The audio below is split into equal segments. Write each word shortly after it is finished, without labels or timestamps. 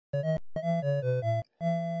Hi,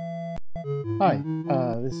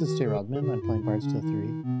 this is Jay Rodman. I'm playing Bard's Tale 3,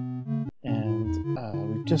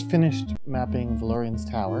 and we've just finished mapping Valerian's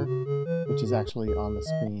tower, which is actually on the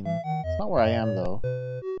screen. It's not where I am, though.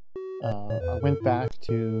 I went back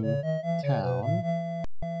to town.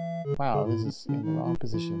 Wow, this is in the wrong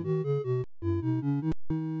position.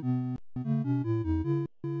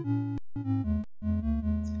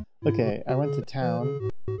 Okay, I went to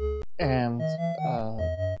town and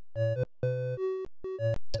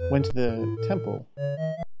went to the temple.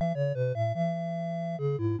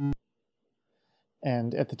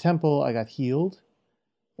 And at the temple, I got healed,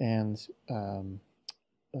 and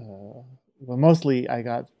well, mostly I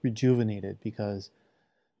got rejuvenated because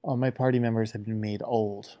all my party members had been made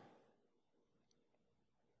old.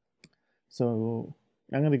 So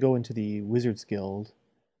I'm going to go into the Wizards Guild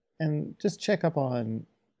and just check up on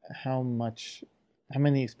how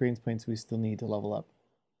many experience points we still need to level up.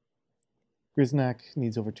 Grisnak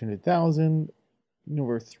needs over 200,000,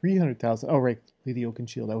 over 300,000. Oh, right, Lady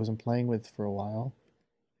Oakenshield I wasn't playing with for a while.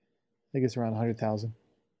 I think it's around 100,000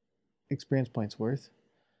 experience points worth.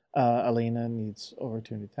 Elena needs over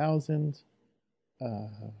 200,000.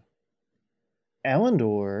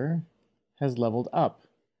 Elendor has leveled up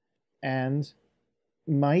and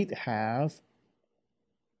might have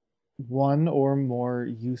one or more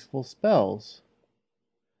useful spells.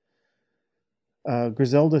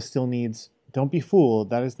 Griselda still needs, don't be fooled,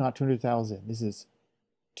 that is not 200,000. This is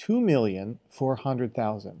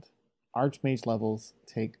 2,400,000. Archmage levels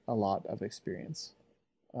take a lot of experience.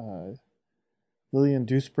 Lilien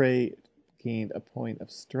Dewspray gained a point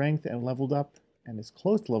of strength and leveled up and is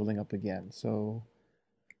close to leveling up again. So,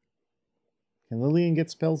 can Lilien get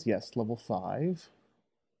spells? Yes, level 5.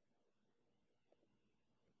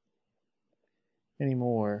 Any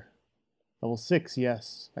more? Level 6,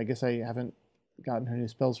 yes. I guess I haven't gotten her new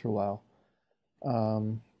spells for a while.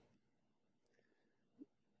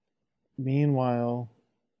 Meanwhile,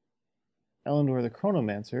 Elendor the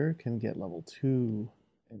Chronomancer can get level 2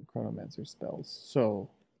 in Chronomancer spells. So,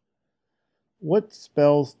 what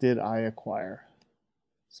spells did I acquire?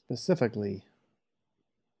 Specifically,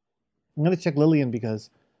 I'm going to check Lilien because,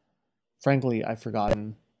 frankly, I've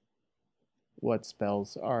forgotten what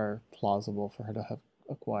spells are plausible for her to have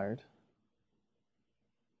acquired.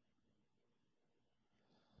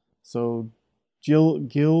 So,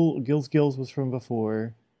 Gil's Gills was from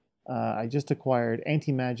before. I just acquired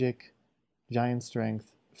Anti-Magic, Giant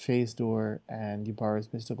Strength, Phase Door, and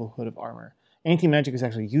Yubara's Mystical Hood of Armor. Anti-Magic is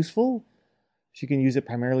actually useful. She can use it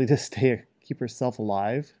primarily to keep herself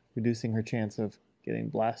alive, reducing her chance of getting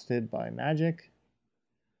blasted by magic.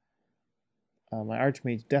 My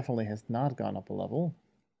Archmage definitely has not gone up a level.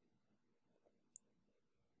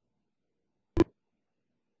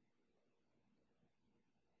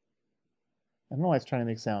 I don't know why it's trying to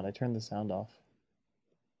make sound. I turned the sound off.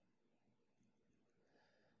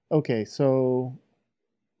 Okay, so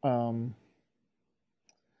the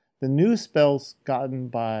new spells gotten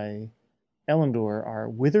by Elendor are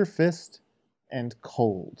Wither Fist and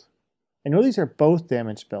Cold. I know these are both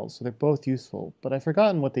damage spells, so they're both useful, but I've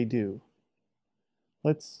forgotten what they do.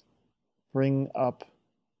 Let's bring up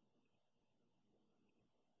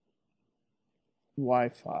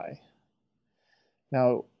Wi-Fi.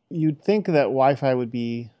 Now, you'd think that Wi-Fi would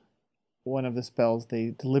be one of the spells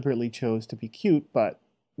they deliberately chose to be cute, but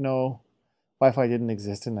no, Wi-Fi didn't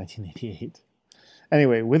exist in 1988.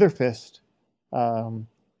 Anyway, Wither Fist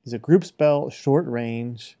is a group spell, short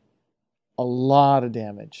range, a lot of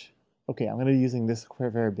damage. Okay, I'm going to be using this for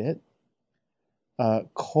a fair bit.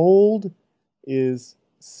 Cold is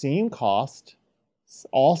same cost,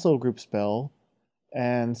 also a group spell,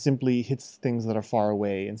 and simply hits things that are far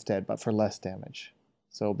away instead, but for less damage.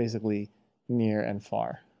 So basically near and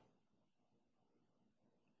far.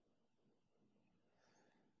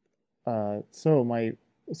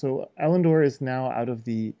 So Elendor is now out of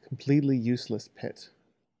the completely useless pit.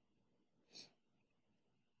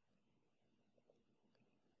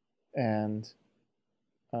 And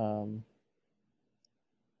I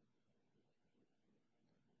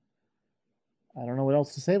don't know what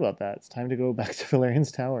else to say about that. It's time to go back to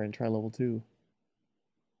Valerian's Tower and try level 2.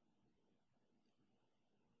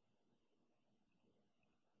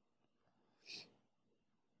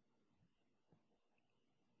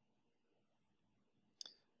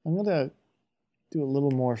 I'm going to do a little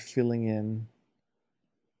more filling in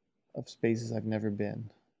of spaces I've never been.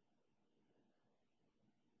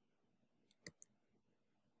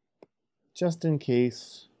 Just in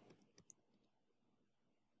case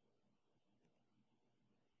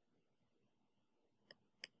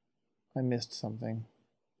I missed something.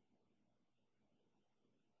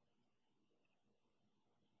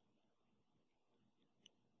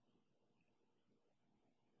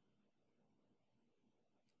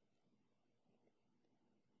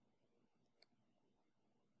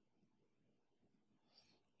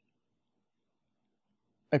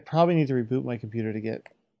 I probably need to reboot my computer to get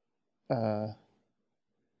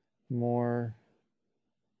more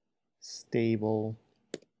stable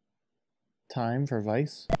time for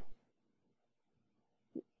Vice.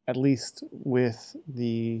 At least with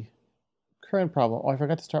the current problem. Oh, I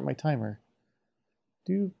forgot to start my timer.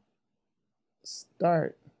 Do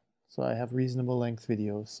start. So I have reasonable length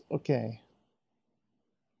videos. Okay.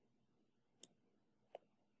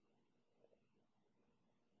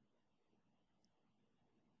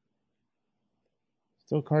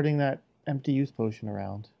 Still carting that empty youth potion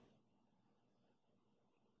around.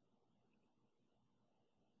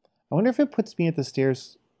 I wonder if it puts me at the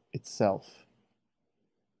stairs itself.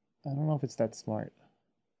 I don't know if it's that smart.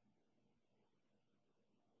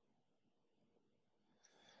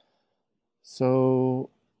 So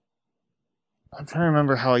I'm trying to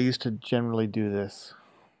remember how I used to generally do this,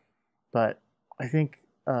 but I think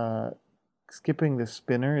skipping the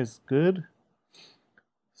spinner is good.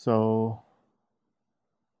 So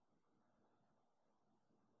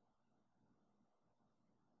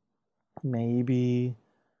maybe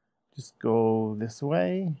just go this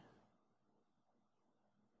way.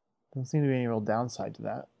 Doesn't seem to be any real downside to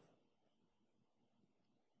that.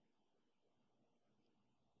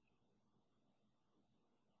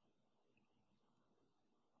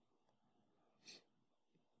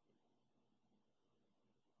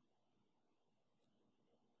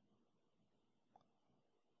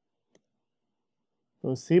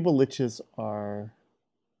 Those sable liches are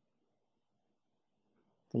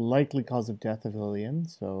the likely cause of death of Lilien,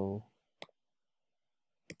 so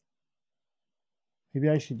maybe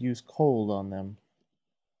I should use cold on them.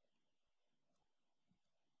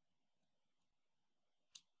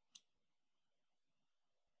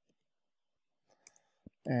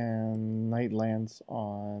 And night lands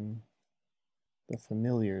on the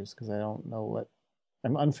familiars, because I don't know what...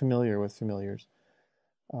 I'm unfamiliar with familiars.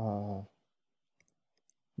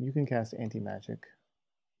 You can cast anti-magic.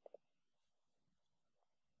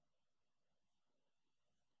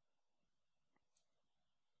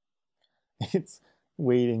 It's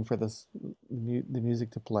waiting for the music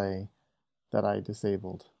to play that I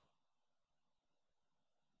disabled.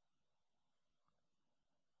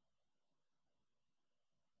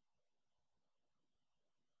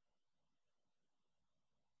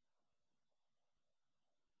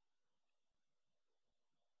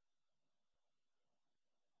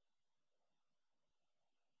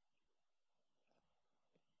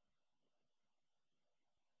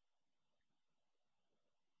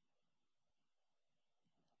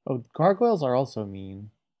 Oh, gargoyles are also mean.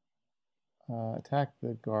 Attack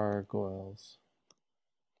the gargoyles.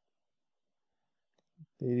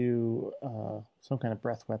 They do some kind of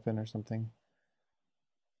breath weapon or something.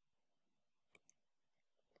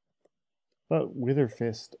 But Wither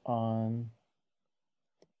Fist on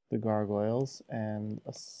the gargoyles and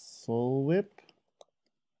a Soul Whip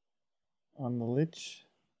on the Lich.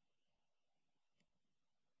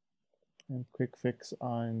 And Quick Fix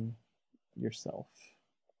on yourself.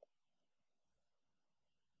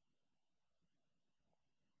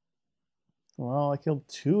 Well, I killed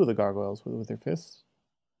 2 of the gargoyles with Wither Fist.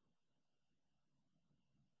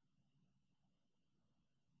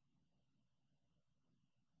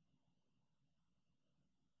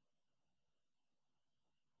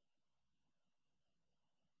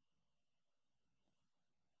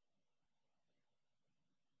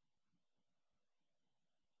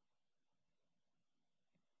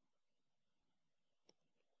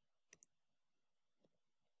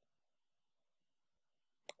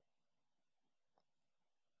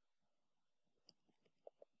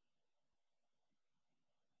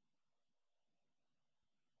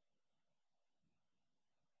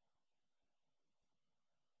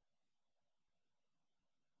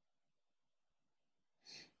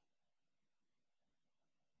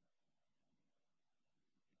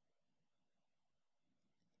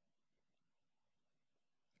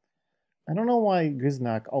 I don't know why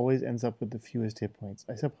Grisnak always ends up with the fewest hit points.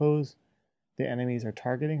 I suppose the enemies are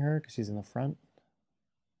targeting her because she's in the front.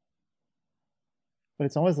 But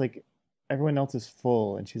it's always like everyone else is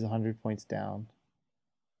full and she's 100 points down.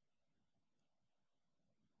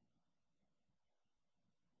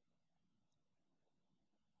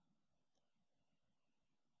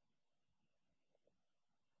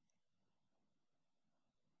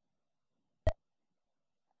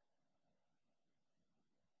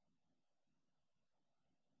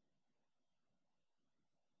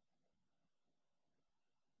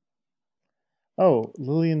 Oh,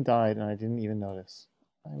 Lilien died and I didn't even notice.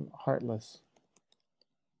 I'm heartless.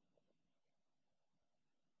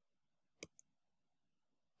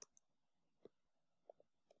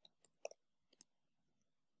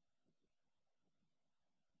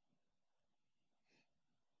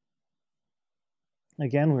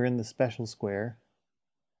 Again, we're in the special square.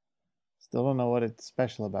 Still don't know what it's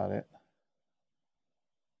special about it.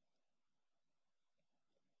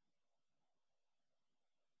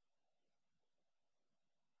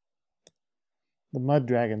 The mud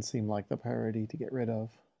dragons seem like the priority to get rid of.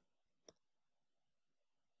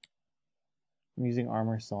 I'm using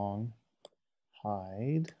armor song.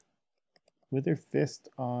 Hide. Wither fist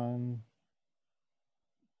on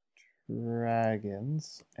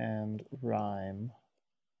dragons and rhyme.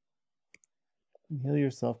 And heal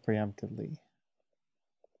yourself preemptively.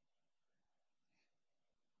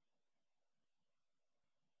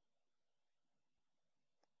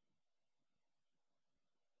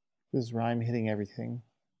 This rhyme hitting everything.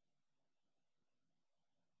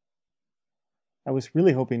 I was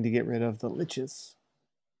really hoping to get rid of the liches.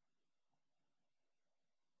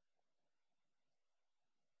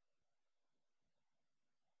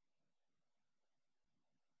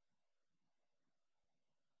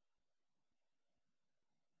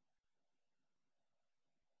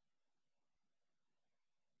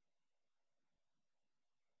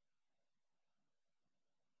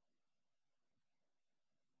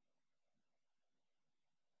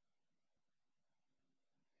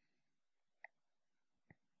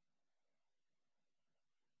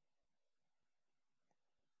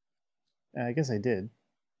 I guess I did.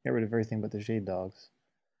 Get rid of everything but the shade dogs.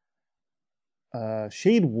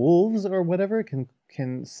 Shade wolves or whatever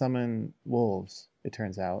can summon wolves, it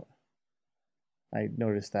turns out. I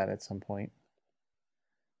noticed that at some point.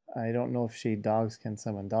 I don't know if shade dogs can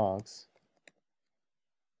summon dogs.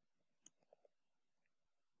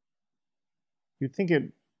 You'd think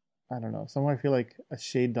it, I don't know, somehow I feel like a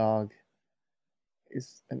shade dog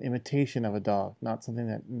is an imitation of a dog, not something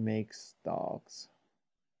that makes dogs.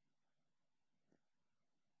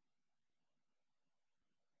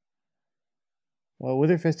 Well,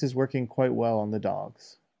 Witherfist is working quite well on the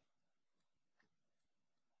dogs.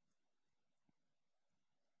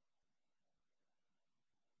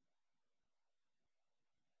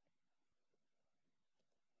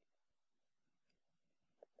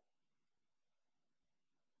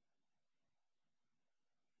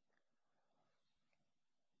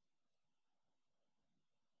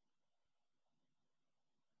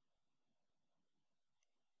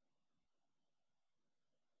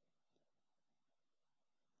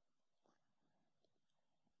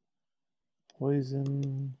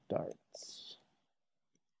 Poison darts.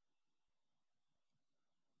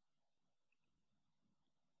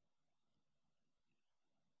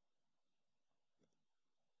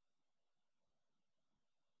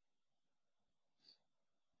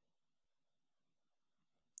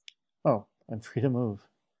 Oh, I'm free to move.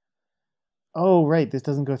 Oh, right, this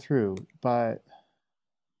doesn't go through, but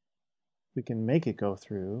we can make it go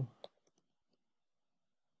through.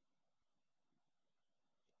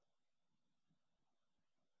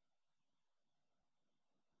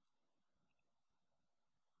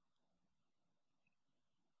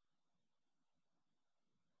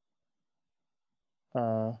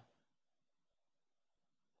 Uh,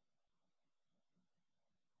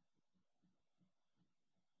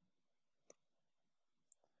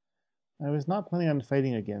 I was not planning on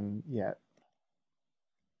fighting again yet,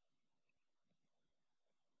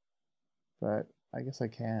 but I guess I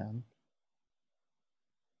can.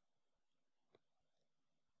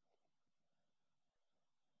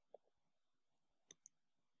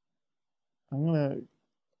 I'm gonna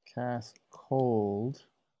cast Cold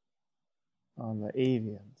on the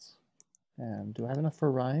avians. And do I have enough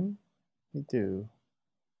for Rhyme? I do.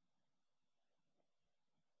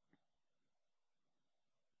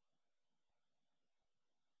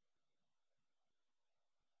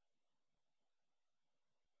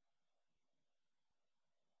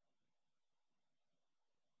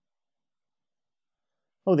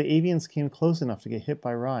 Oh, the avians came close enough to get hit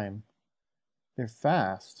by Rhyme. They're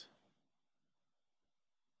fast.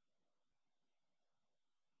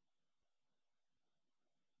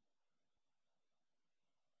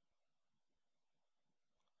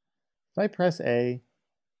 If I press A,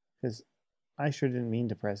 because I sure didn't mean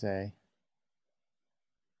to press A.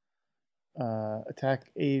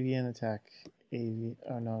 Attack avian, attack avian.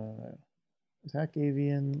 Oh, no. Attack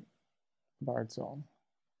avian, Bard Song.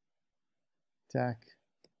 Attack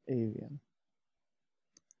avian.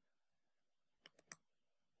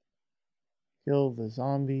 Kill the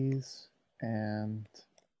zombies and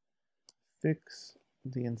fix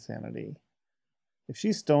the insanity. If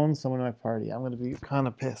she stones someone in my party, I'm going to be kind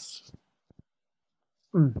of pissed.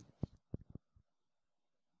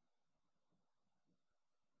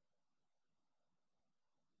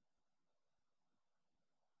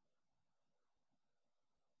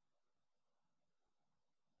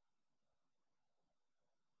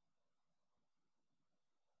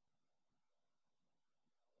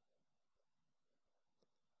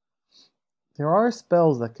 There are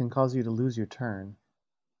spells that can cause you to lose your turn.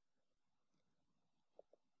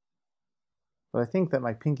 But I think that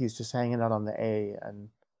my pinky's just hanging out on the A and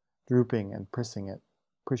drooping and pushing it.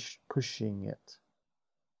 Pushing it.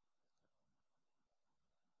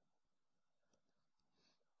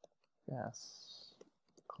 Yes.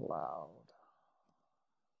 Cloud.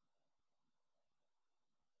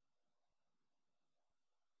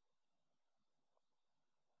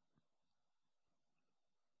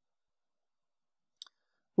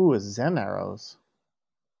 Ooh, it's Zen arrows.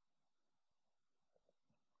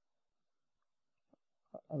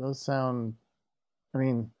 Those sound. I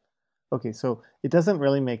mean, okay, so it doesn't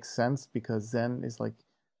really make sense because Zen is like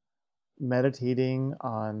meditating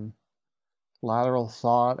on lateral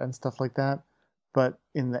thought and stuff like that. But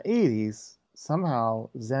in the 80s, somehow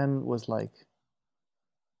Zen was like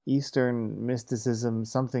Eastern mysticism,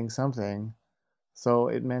 something, something. So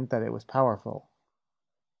it meant that it was powerful.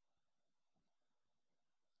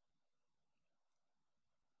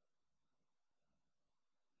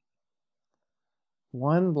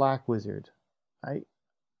 One black wizard. I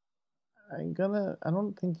I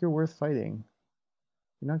don't think you're worth fighting.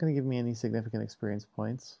 You're not gonna give me any significant experience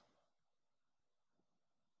points.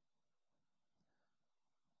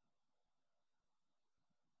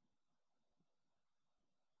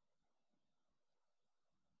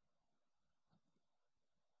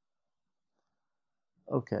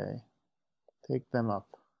 Okay, take them up.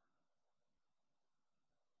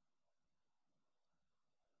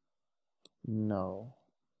 No.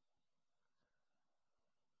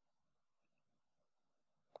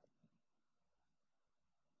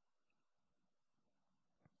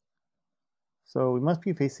 So we must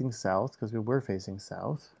be facing south because we were facing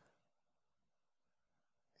south.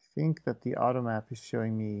 I think that the auto map is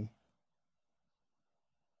showing me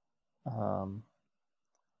um,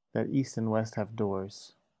 that east and west have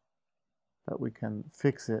doors, but we can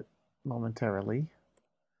fix it momentarily.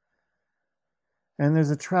 And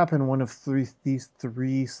there's a trap in one of these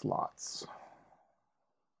three slots.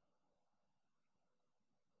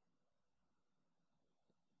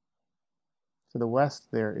 To the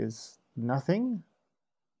west, there is nothing.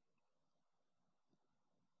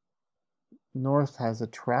 North has a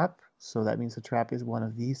trap, so that means the trap is one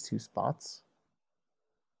of these two spots.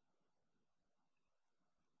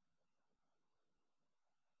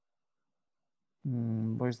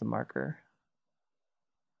 Where's the marker?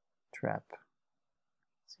 Trap.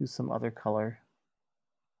 Let's use some other color.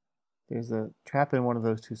 There's a trap in one of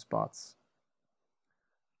those two spots.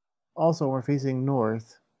 Also, when we're facing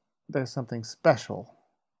north, there's something special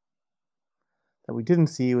that we didn't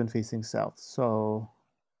see when facing south. So,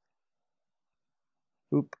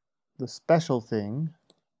 the special thing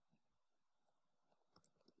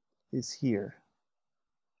is here.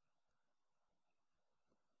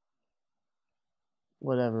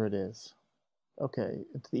 Whatever it is. Okay,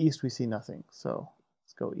 to the east we see nothing, so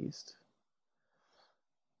let's go east.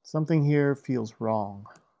 Something here feels wrong.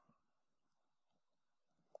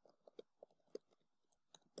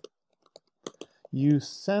 You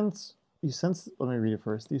sense, let me read it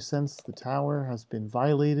first. You sense the tower has been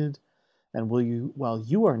violated, and while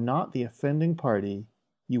you are not the offending party,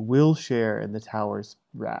 you will share in the tower's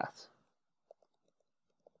wrath.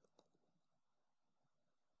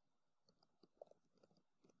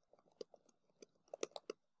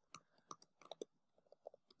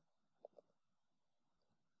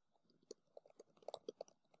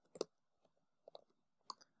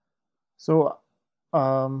 So,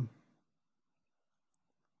 one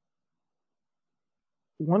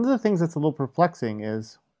of the things that's a little perplexing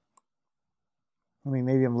is, I mean,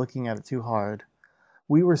 maybe I'm looking at it too hard.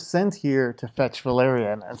 We were sent here to fetch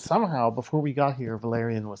Valerian, and somehow, before we got here,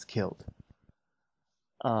 Valerian was killed.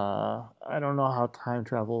 I don't know how time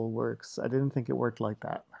travel works. I didn't think it worked like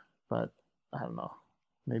that, but I don't know.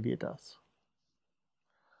 Maybe it does.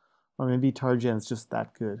 Or maybe Tarjan's just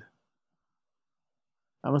that good.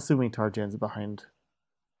 I'm assuming Tarjan's behind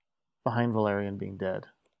Valerian being dead.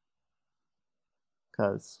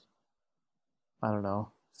 Because, I don't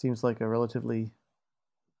know, seems like a relatively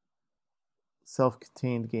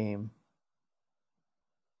self-contained game.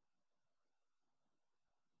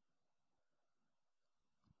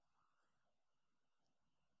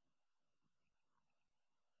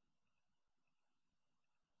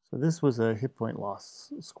 So this was a hit point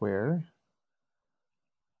loss square.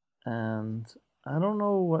 And I don't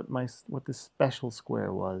know what this special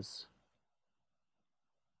square was.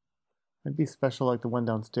 It'd be special like the one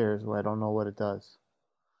downstairs where I don't know what it does.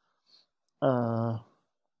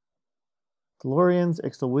 Delorians,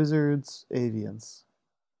 Extra Wizards, Avians.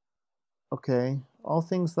 Okay, all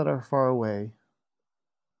things that are far away.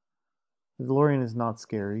 The Valerian is not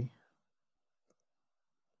scary.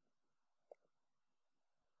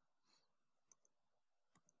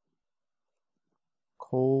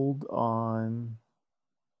 Cold on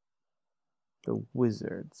the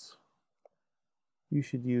wizards. You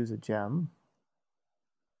should use a gem.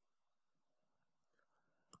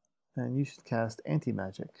 And you should cast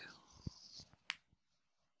anti-magic.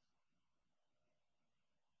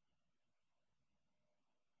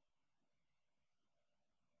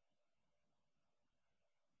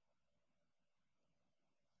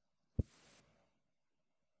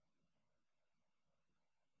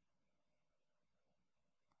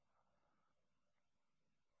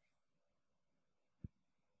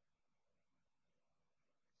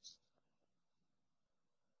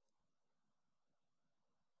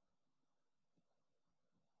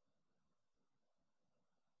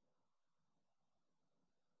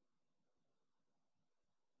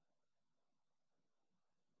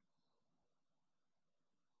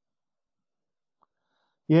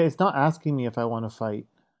 Yeah, it's not asking me if I want to fight,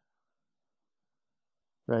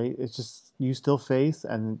 right? It's just you still face,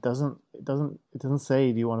 and it doesn't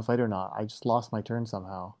say do you want to fight or not. I just lost my turn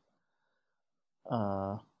somehow.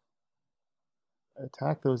 Uh,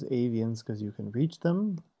 Attack those avians because you can reach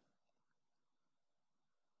them.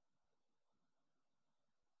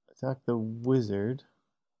 Attack the wizard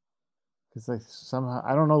because I somehow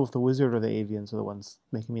I don't know if the wizard or the avians are the ones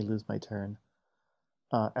making me lose my turn.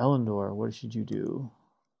 Elendor, what should you do?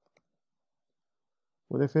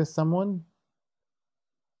 Witherfist someone?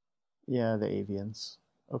 Yeah, the avians.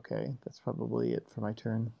 Okay, that's probably it for my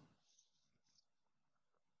turn.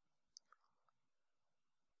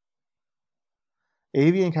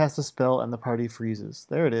 Avian casts a spell and the party freezes.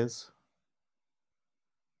 There it is.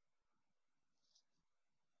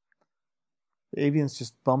 The avians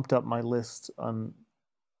just bumped up my list on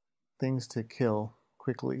things to kill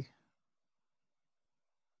quickly.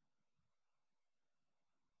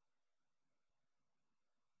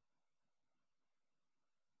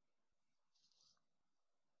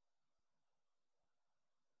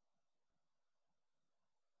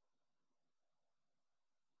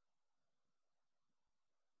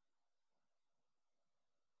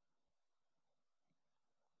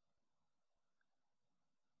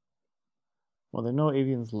 Well, there are no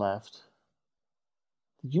avians left.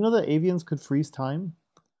 Did you know that avians could freeze time?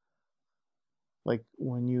 Like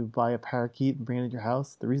when you buy a parakeet and bring it into your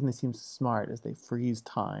house, the reason they seem so smart is they freeze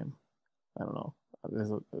time. I don't know.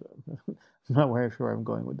 I'm not very sure where I'm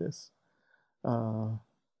going with this. Uh,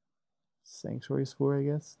 Sanctuary Spore, I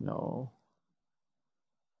guess? No.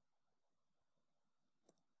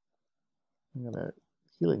 I got a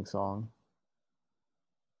healing song.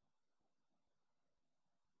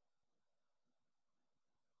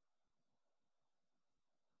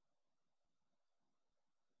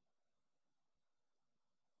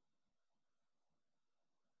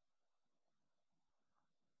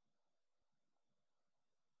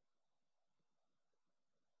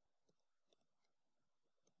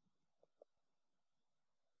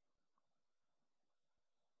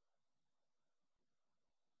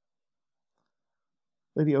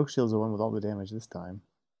 Lady Oakshield's the one with all the damage this time.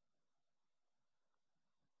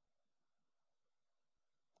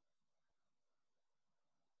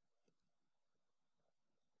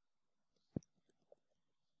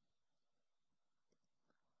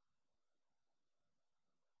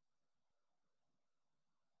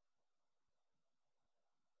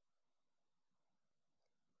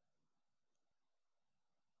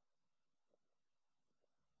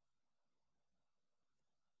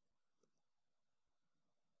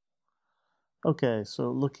 Okay,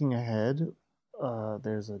 so looking ahead,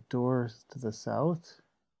 there's a door to the south,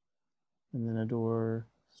 and then a door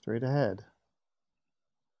straight ahead.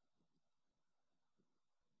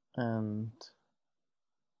 And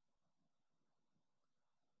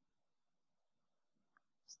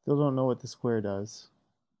still don't know what the square does.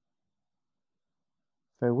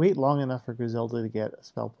 If I wait long enough for Griselda to get a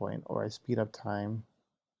spell point, or I speed up time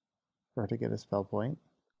for her to get a spell point.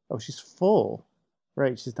 Oh, she's full.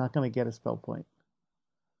 Right, she's not going to get a spell point.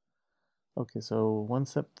 Okay, so one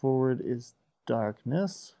step forward is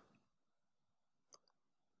darkness.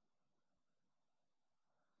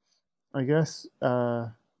 I guess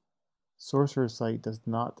Sorcerer's Sight does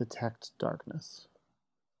not detect darkness,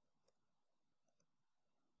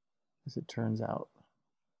 as it turns out.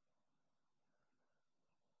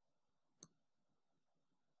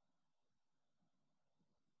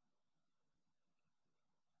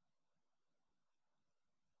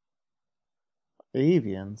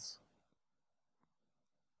 Avians.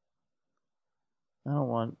 I don't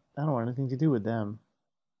want anything to do with them.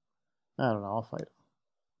 I don't know, I'll fight them.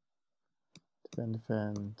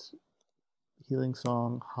 Defend. Healing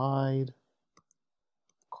Song, hide,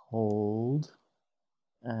 cold,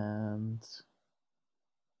 and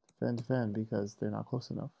defend because they're not close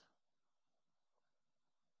enough.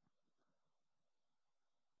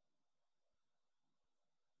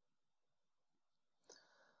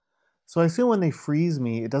 So I assume when they freeze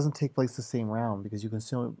me, it doesn't take place the same round because you can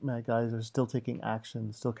assume my guys are still taking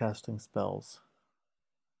action, still casting spells.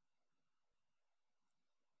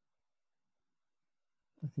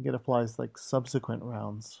 I think it applies like subsequent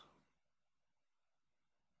rounds.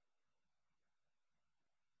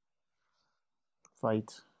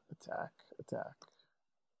 Fight, attack, attack.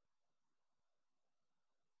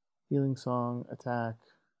 Healing Song, attack,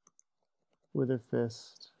 Wither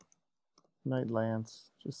Fist, Night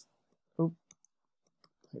Lance, just, oh,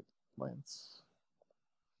 Night Lance.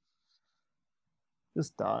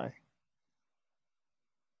 Just die.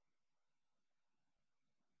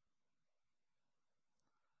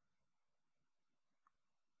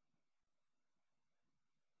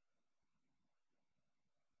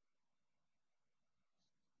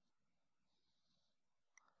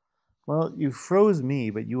 Well, you froze me,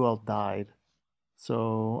 but you all died.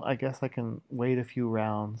 So I guess I can wait a few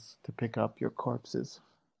rounds to pick up your corpses.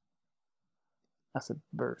 Acid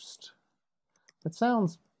Burst. That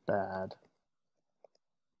sounds bad.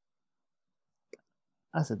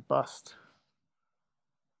 Acid Bust.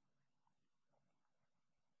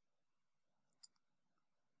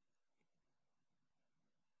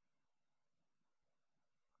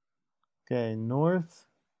 Okay, north,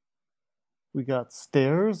 we got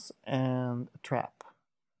stairs and a trap.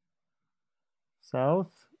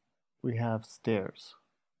 South, we have stairs.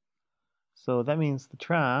 So that means the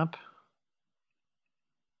trap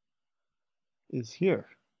is here.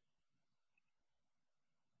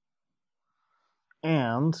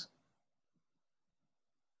 And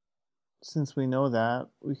since we know that,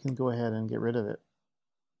 we can go ahead and get rid of it.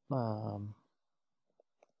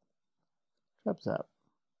 Trap zap.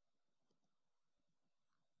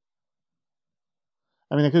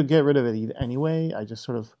 I mean, I could get rid of it anyway. I just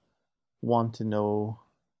sort of want to know.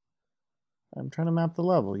 I'm trying to map the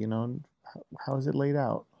level, you know, how is it laid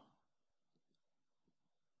out?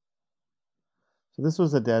 So this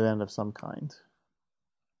was a dead end of some kind.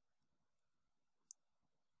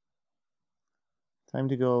 Time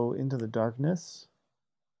to go into the darkness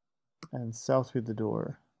and south through the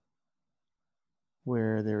door,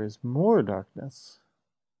 where there is more darkness.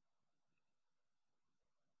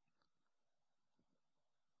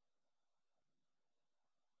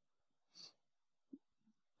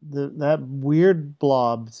 That weird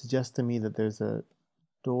blob suggests to me that there's a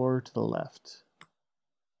door to the left.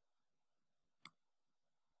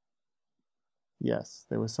 Yes,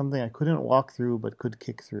 there was something I couldn't walk through but could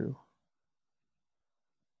kick through.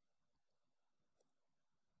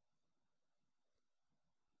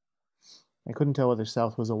 I couldn't tell whether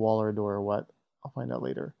south was a wall or a door or what. I'll find out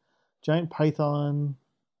later. Giant python,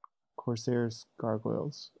 corsairs,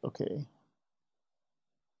 gargoyles. Okay.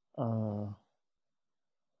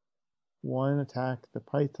 One attack the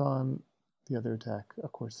python, the other attack a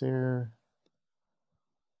corsair.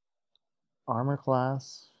 Armor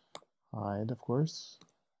class, hide, of course.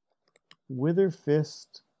 Wither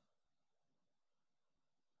fist.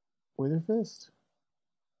 Wither fist?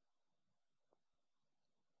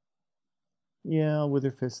 Yeah,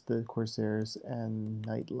 Wither fist the corsairs and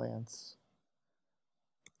Night Lance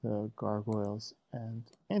the gargoyles and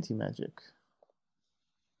anti-magic.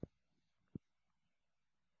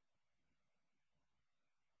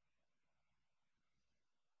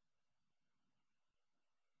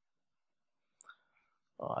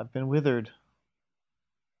 Oh, I've been withered. At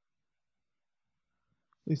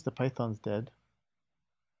least the python's dead.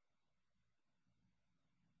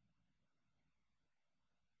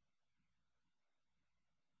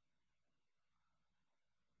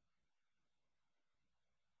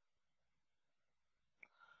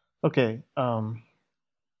 Okay,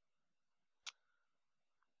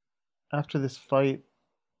 after this fight,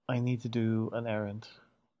 I need to do an errand.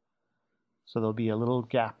 So there'll be a little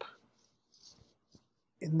gap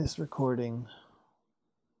in this recording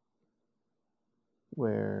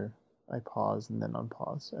where I pause and then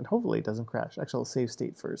unpause. And hopefully it doesn't crash. Actually, I'll save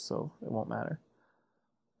state first, so it won't matter.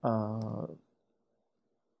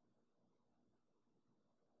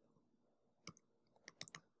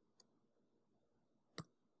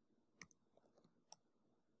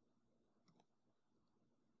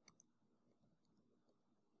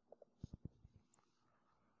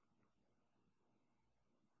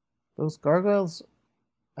 Those gargoyles,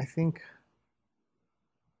 I think,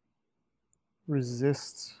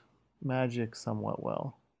 resist magic somewhat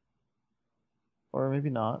well. Or maybe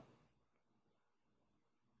not.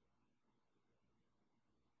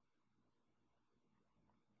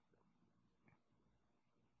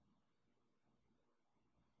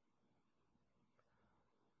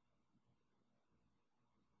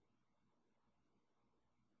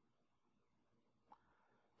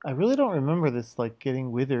 I really don't remember this like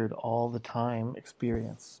getting withered all the time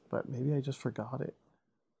experience, but maybe I just forgot it.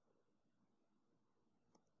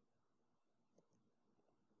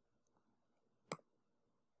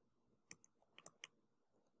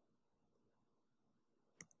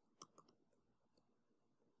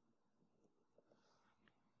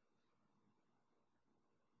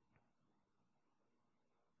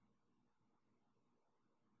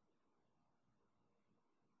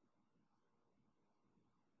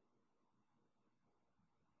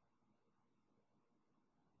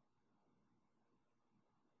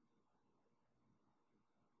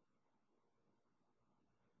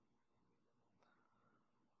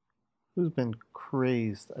 Who's been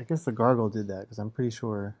crazed? I guess the gargoyle did that because I'm pretty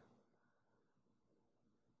sure.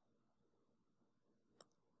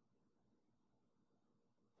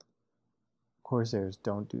 Corsairs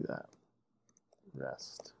don't do that.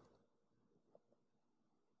 Rest.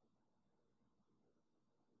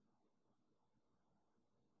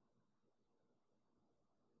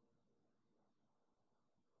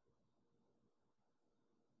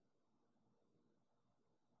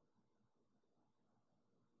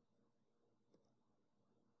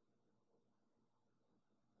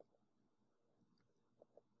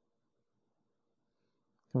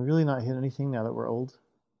 Can we really not hit anything now that we're old?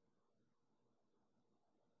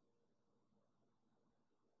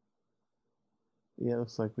 Yeah, it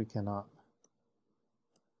looks like we cannot.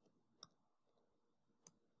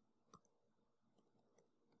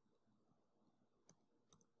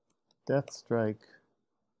 Death strike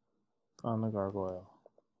on the gargoyle.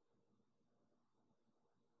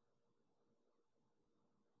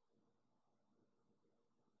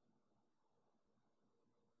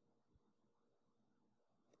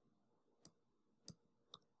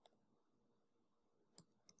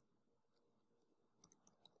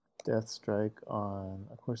 Death strike on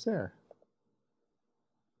a corsair.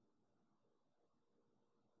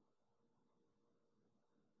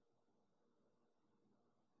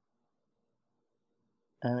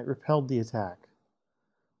 And it repelled the attack.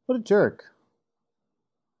 What a jerk.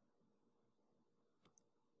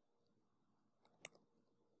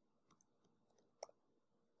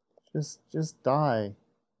 Just die.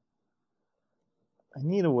 I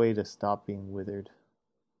need a way to stop being withered.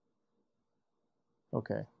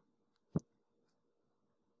 Okay.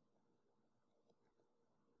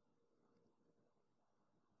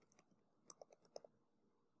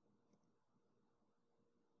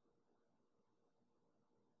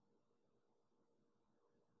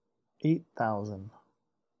 $8,000.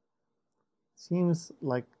 Seems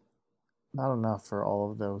like not enough for all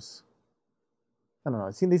of those. I don't know.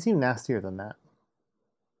 They seem nastier than that.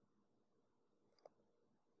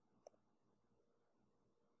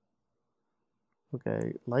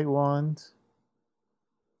 Okay, light wand.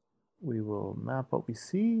 We will map what we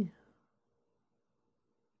see.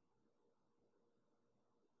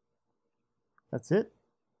 That's it.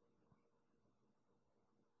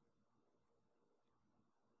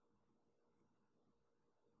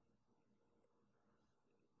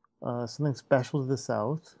 Something special to the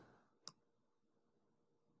south.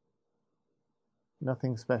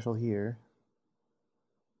 Nothing special here.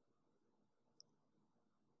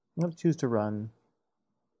 I'm going to choose to run.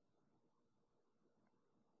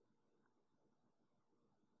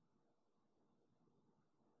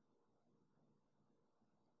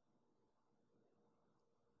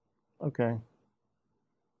 Okay.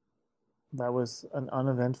 That was an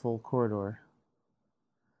uneventful corridor.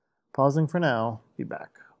 Pausing for now. Be back.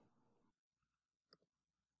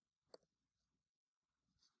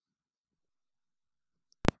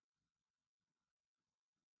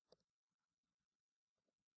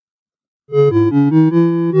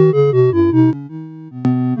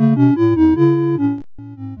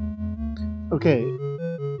 Okay.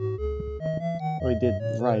 We did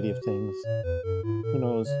a variety of things. Who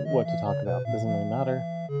knows what to talk about? Doesn't really matter.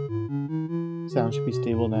 Sound should be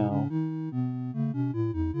stable now.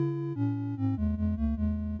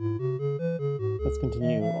 Let's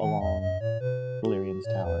continue along Valerian's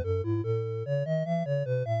tower.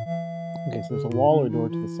 Okay, so there's a wall or door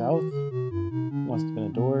to the south. Must have been a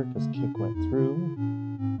door because kick went through.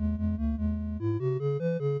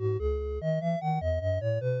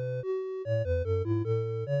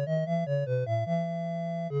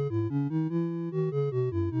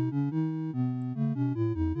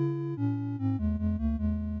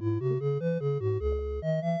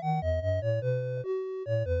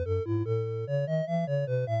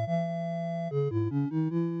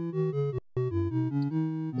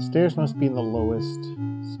 stairs must be in the lowest,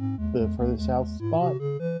 the further south spot.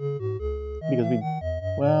 Because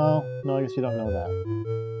well, no, I guess you don't know that.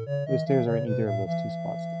 The stairs are in either of those two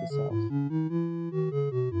spots to the south.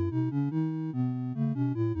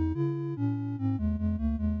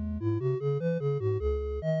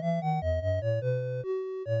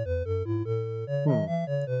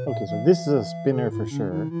 Okay, so this is a spinner for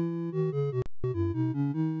sure.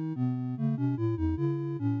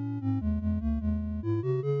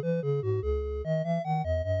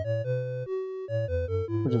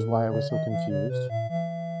 Which is why I was so confused.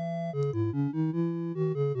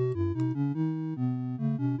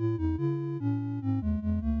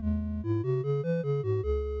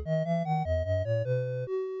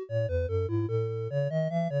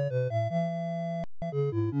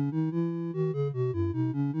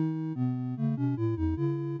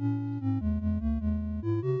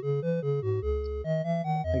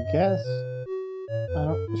 I guess I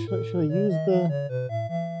don't. Should I use the?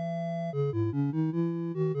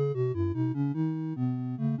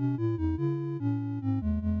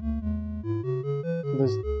 So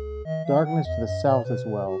there's darkness to the south as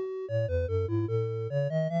well.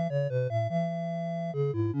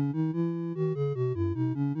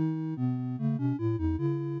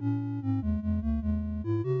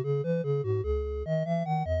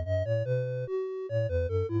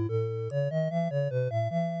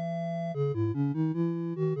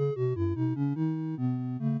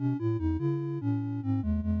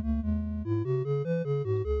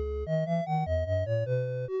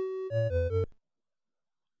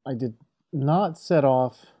 I did not set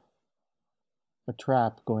off a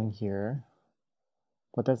trap going here,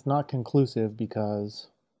 but that's not conclusive because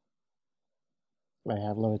I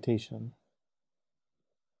have levitation.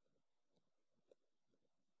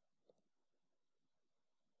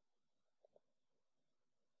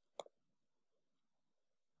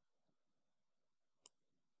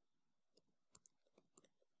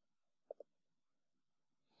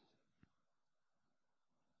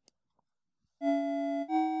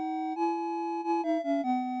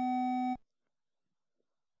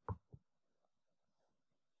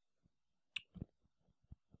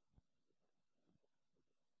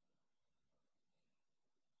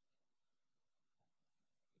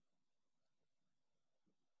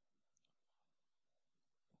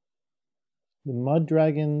 The mud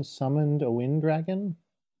dragon summoned a wind dragon?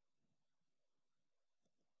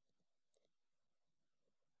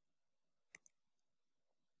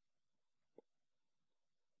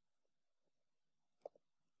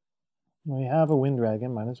 We have a wind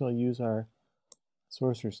dragon, might as well use our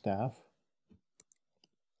sorcerer staff.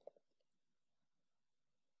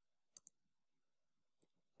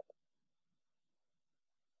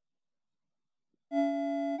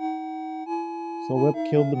 So Whip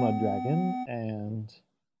killed the mud dragon, and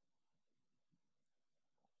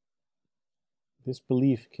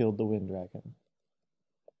Disbelief killed the wind dragon.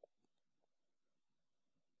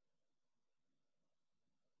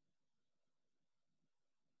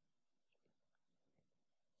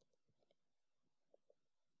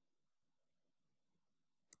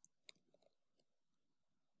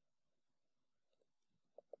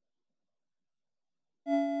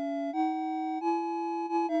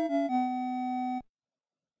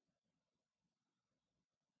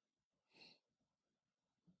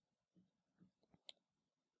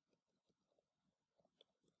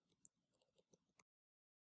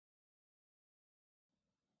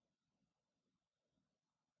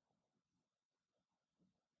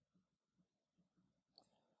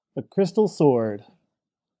 A crystal sword.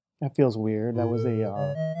 That feels weird. That was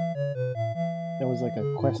like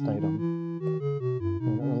a quest item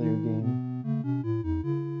in an earlier game.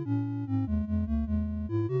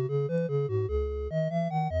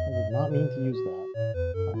 I did not mean to use that.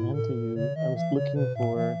 I was looking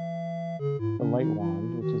for the light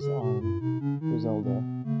wand, which is on Griselda.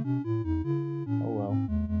 Oh well.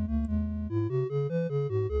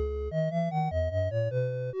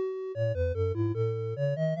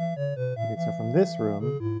 Okay, so from this room,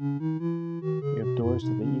 we have doors to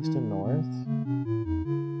the east and north,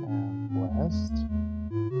 and west,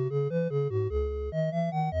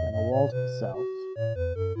 and a wall to the south,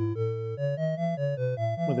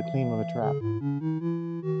 with a claim of a trap.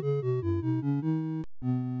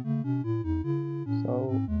 So,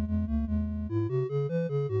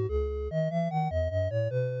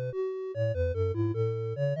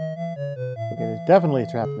 okay, there's definitely a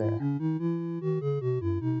trap there.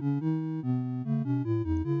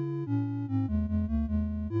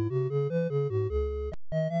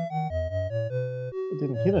 It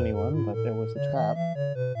didn't hit anyone, but there was a trap.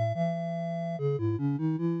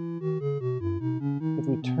 If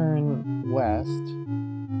we turn west,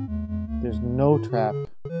 there's no trap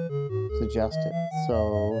suggested.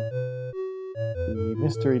 So the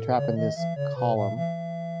mystery trap in this column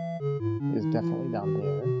is definitely down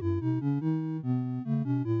there.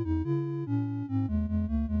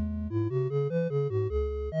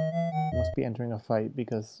 Must be entering a fight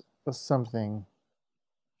because something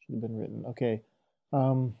should have been written. Okay.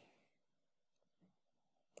 I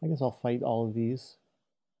guess I'll fight all of these.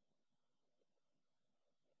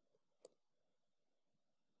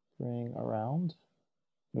 Ring around.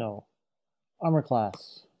 No. Armor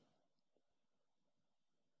class.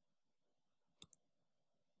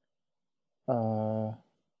 I'm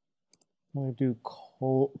gonna do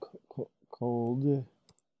cold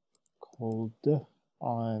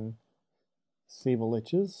on Sable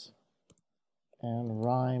Liches, and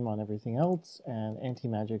rhyme on everything else, and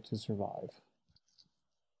anti-magic to survive.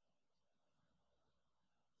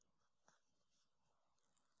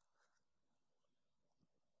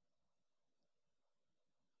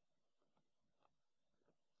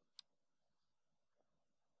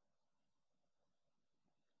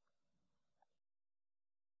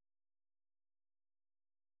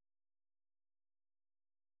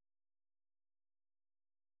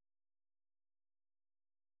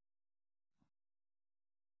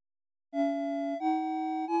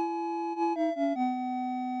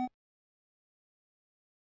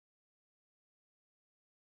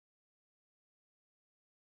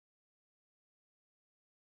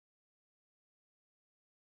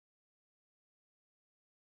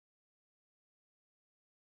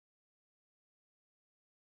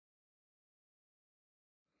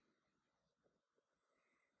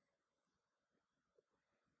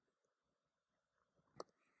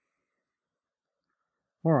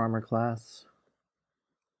 More armor class.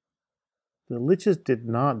 The Liches did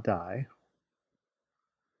not die.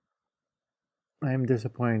 I am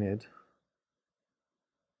disappointed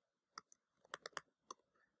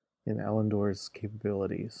in Elendor's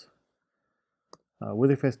capabilities.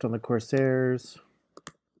 Witherfist on the Corsairs.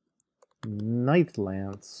 Night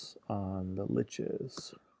Lance on the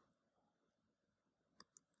Liches.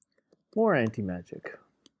 More anti-magic.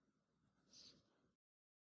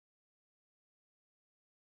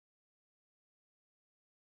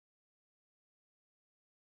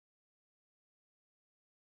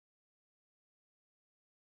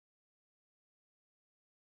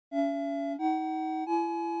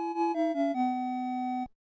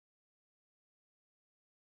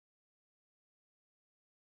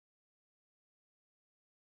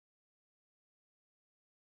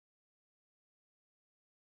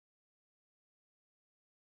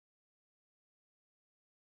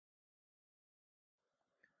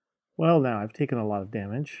 Well, now I've taken a lot of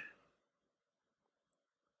damage.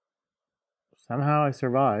 Somehow I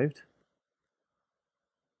survived.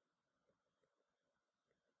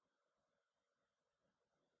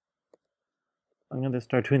 I'm going to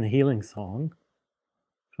start doing the healing song.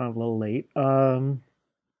 Kind of a little late.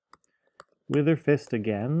 Witherfist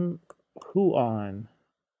again. Who on?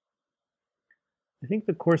 I think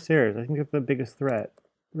the Corsairs. I think they're the biggest threat.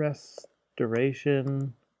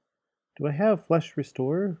 Restoration. Do I have Flesh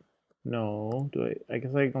Restore? No. Do I? I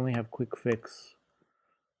guess I only have Quick Fix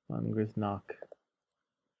on Grisnock.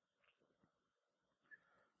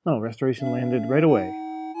 Oh, Restoration landed right away.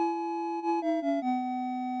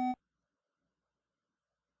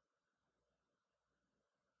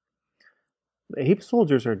 The Ape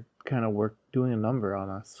Soldiers are kind of doing a number on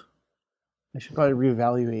us. I should probably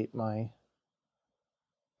reevaluate my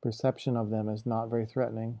perception of them as not very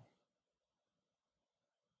threatening.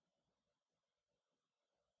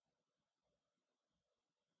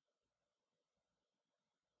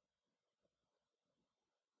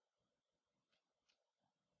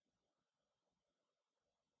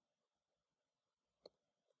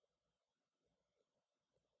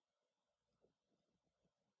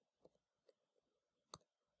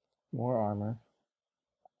 More armor.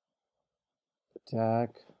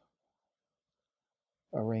 Attack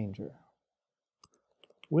a ranger.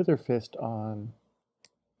 Witherfist on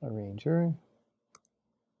a ranger.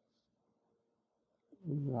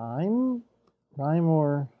 Rhyme? Rhyme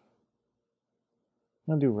or...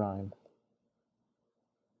 I'm gonna do rhyme.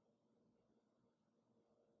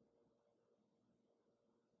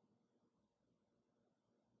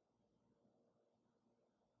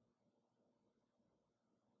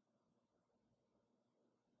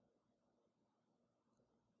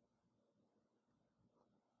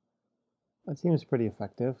 That seems pretty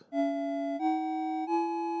effective.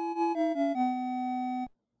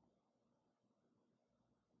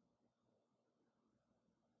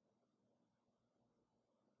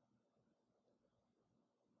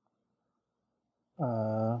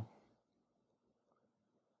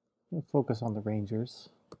 We'll focus on the rangers.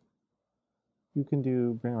 You can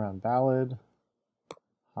do bring around Ballad,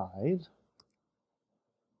 hide.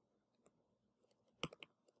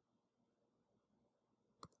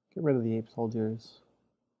 Get rid of the ape soldiers.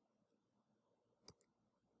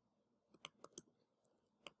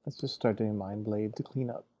 Let's just start doing Mind Blade to clean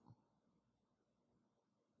up.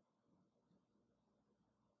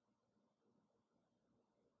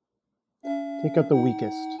 Take out the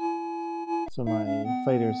weakest. So my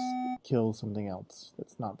fighters kill something else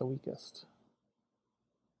that's not the weakest.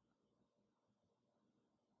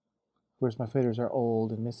 Of course, my fighters are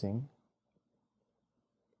old and missing.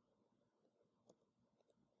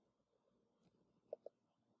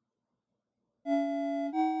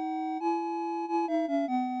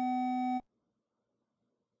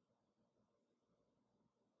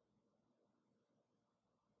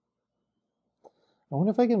 I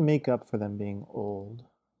wonder if I can make up for them being old.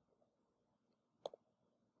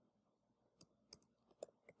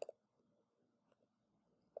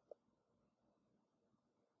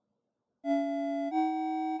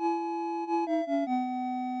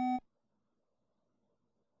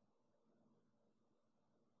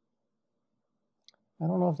 I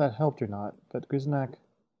don't know if that helped or not, but Grisnak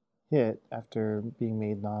hit after being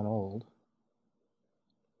made non-old.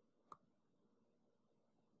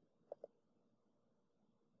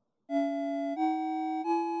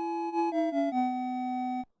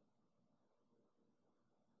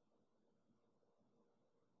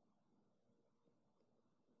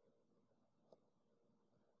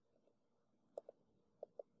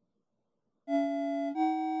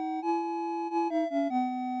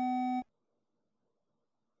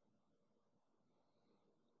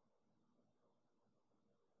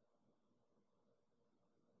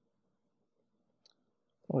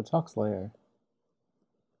 Oh, it's Huxlayer.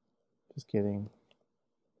 Just kidding.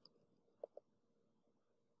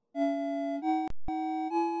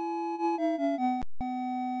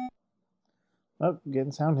 Oh,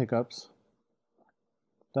 getting sound hiccups.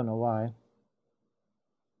 Don't know why.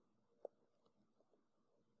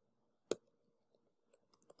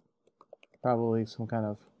 Probably some kind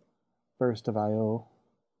of burst of I/O.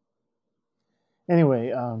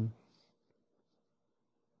 Anyway,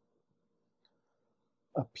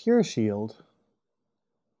 a pure shield,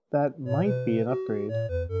 that might be an upgrade.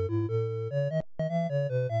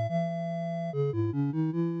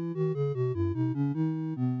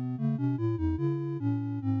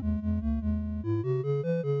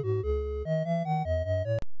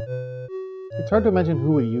 It's hard to imagine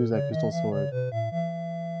who would use that crystal sword.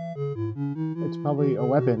 It's probably a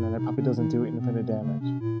weapon, and it probably doesn't do infinite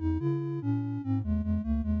damage.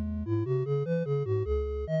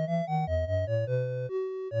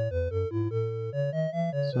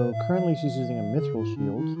 So currently she's using a mithril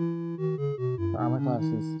shield. Her armor class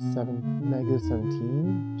is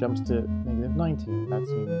 -17, jumps to -19. That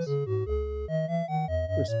seems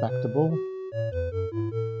respectable.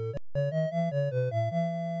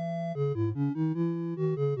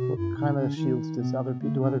 What kind of shields do other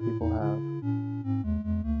people have?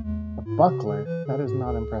 A buckler? That is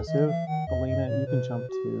not impressive. Elena, you can jump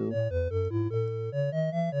to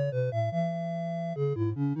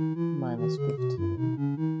 -15.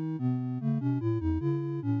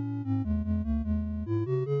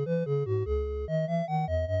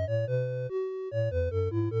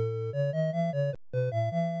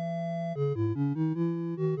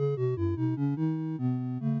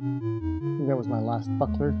 I think that was my last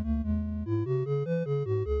buckler.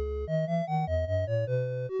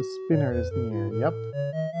 The spinner is near, yep.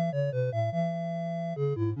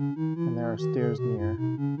 And there are stairs near.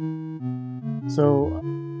 So,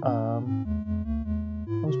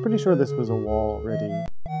 I was pretty sure this was a wall already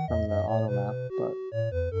from the auto map, but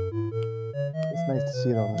it's nice to see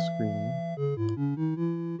it on the screen.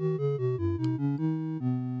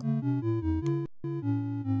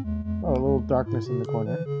 Oh, a little darkness in the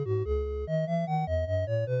corner.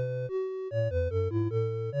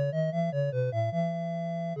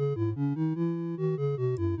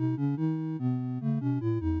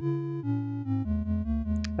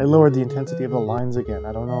 I lowered the intensity of the lines again.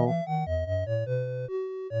 I don't know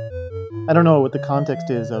what the context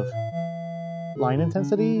is of line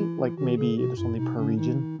intensity. Like maybe there's only per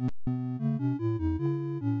region.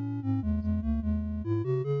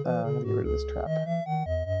 I'm gonna get rid of this trap.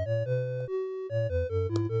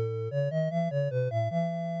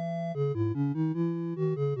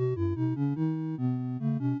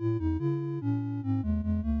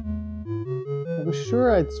 I was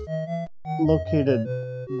sure I'd located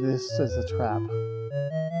this as a trap,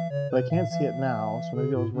 but I can't see it now, so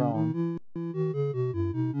maybe I was wrong.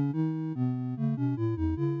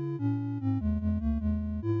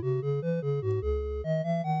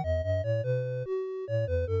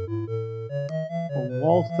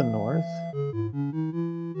 wall to the north.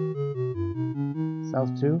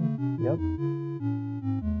 South too? Yep.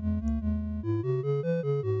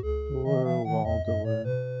 Door, wall,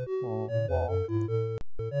 wall.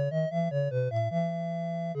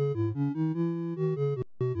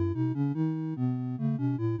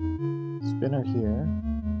 Spinner here.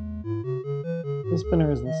 This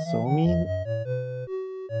spinner isn't so mean.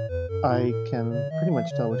 I can pretty much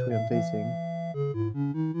tell which way I'm facing.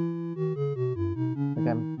 Like,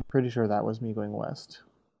 I'm pretty sure that was me going west.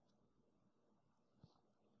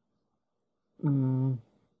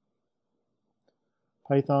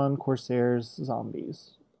 Python, Corsairs,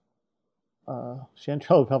 Zombies.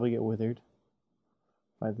 Chantrell would probably get withered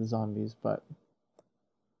by the zombies, but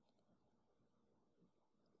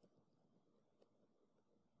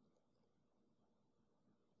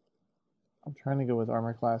I'm trying to go with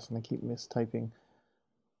armor class and I keep mistyping.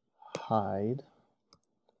 Hide.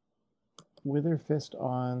 Wither Fist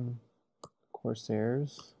on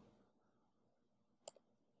Corsairs.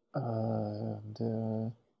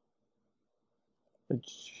 And a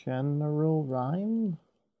General Rhyme?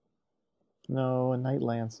 No, a Night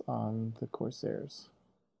Lance on the Corsairs.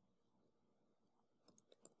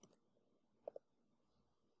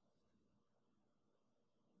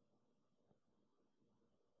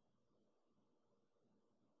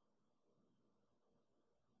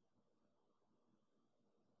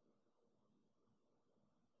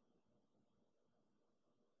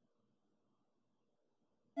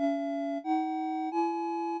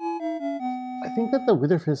 I think that the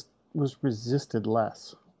Wither Fist was resisted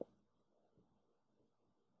less.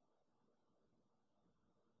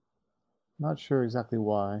 Not sure exactly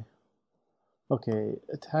why. Okay,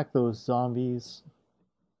 attack those zombies.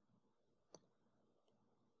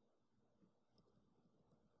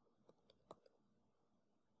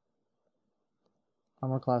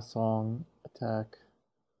 Armor class song, attack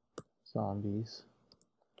zombies.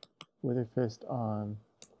 Wither Fist on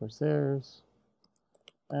Corsairs.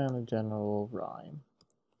 And a General Rhyme.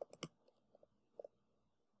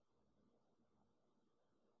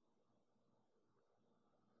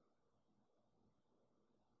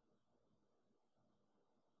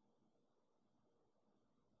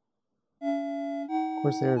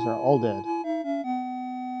 Corsairs are all dead.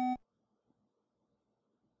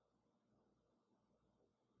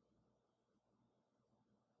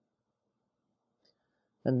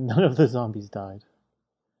 And none of the zombies died.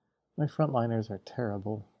 My frontliners are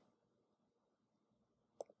terrible.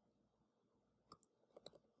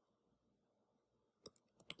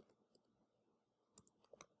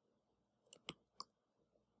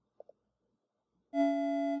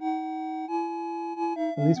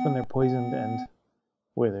 At least when they're poisoned and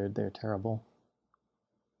withered, they're terrible.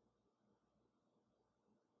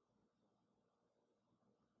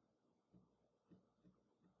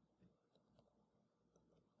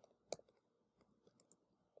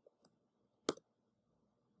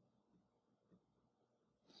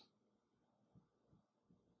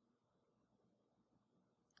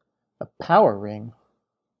 A power ring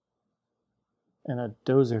and a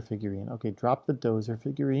dozer figurine. Okay, drop the dozer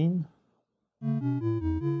figurine.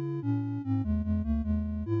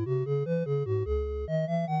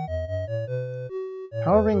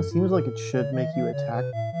 Power ring seems like it should make you attack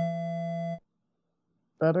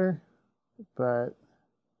better, but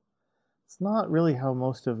it's not really how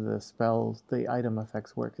most of the spells, the item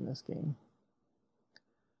effects work in this game.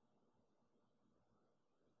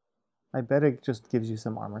 I bet it just gives you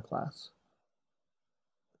some armor class.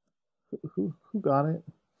 Who got it?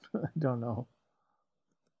 I don't know.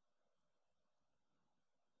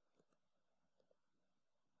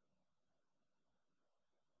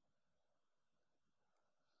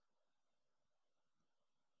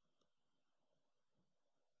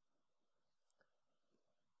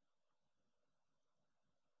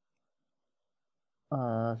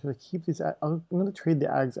 Should I keep these? I'm going to trade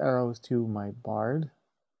the Ag's arrows to my bard,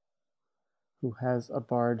 who has a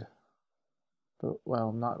bard, but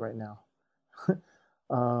well, not right now.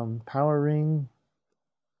 Power ring.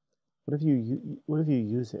 What if you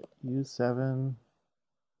use it? Use 7.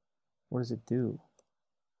 What does it do?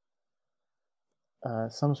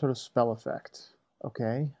 Some sort of spell effect.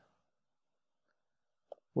 Okay.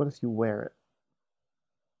 What if you wear it?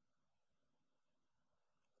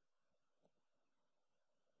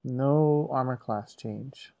 No armor class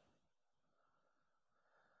change.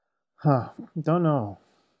 Huh. Don't know.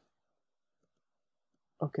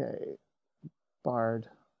 Okay. Bard.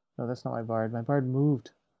 No, that's not my bard. My bard moved.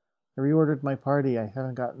 I reordered my party. I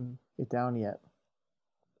haven't gotten it down yet.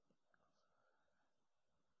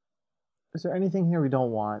 Is there anything here we don't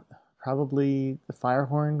want? Probably the fire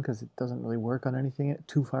horn, because it doesn't really work on anything.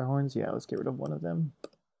 2 fire horns? Yeah, let's get rid of one of them.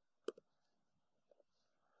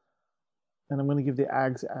 And I'm going to give the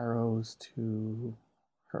Ag's arrows to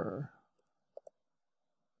her.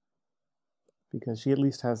 Because she at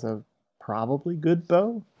least has a probably good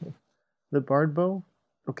bow. The bard bow.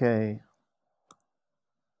 Okay.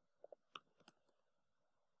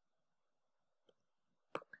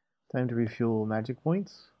 Time to refuel magic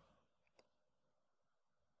points.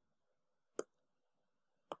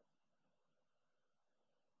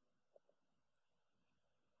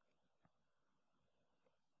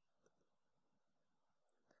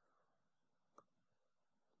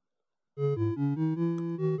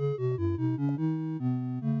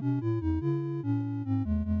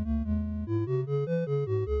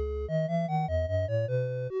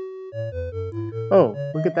 Oh,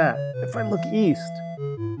 look at that. If I look east,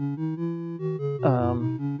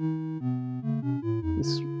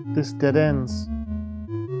 this dead ends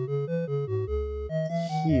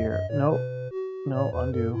here. No,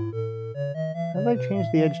 undo. How did I change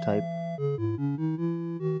the edge type?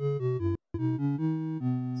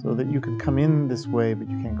 So that you can come in this way, but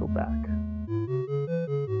you can't go back.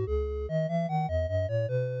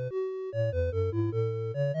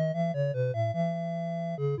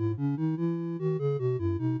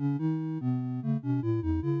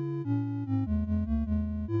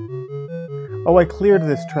 Oh, I cleared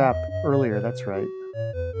this trap earlier, that's right.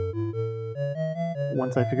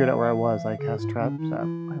 Once I figured out where I was, I cast traps up. I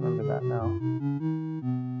remember that now.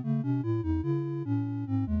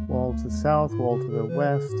 Wall to the south, wall to the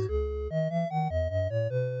west,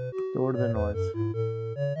 door to the north.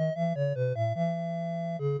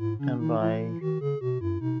 And by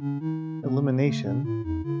elimination,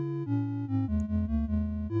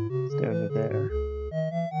 stairs are there.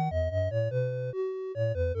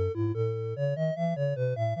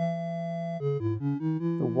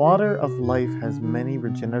 The water of life has many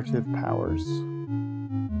regenerative powers.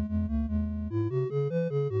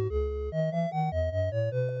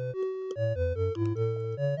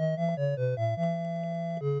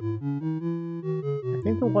 I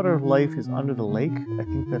think the water of life is under the lake. I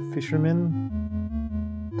think the fisherman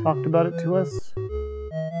talked about it to us.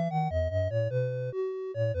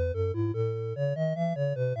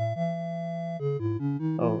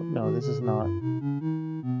 Oh, no, this is not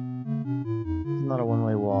a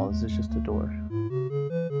one-way wall. This is just a door.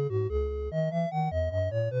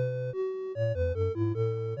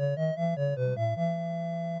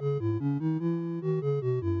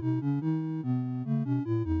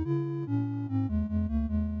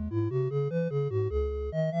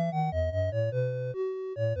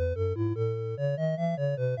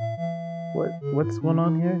 What's going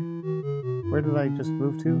on here? Where did I just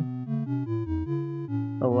move to?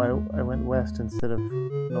 Oh, I went west instead of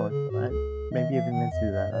north. Maybe I didn't mean to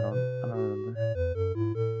do that. I don't remember.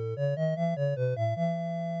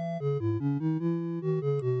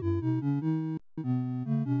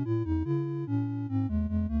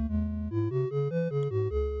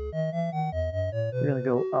 We're gonna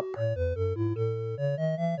go up.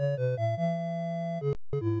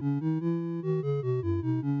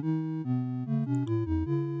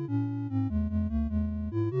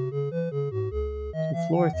 To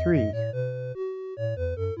floor 3.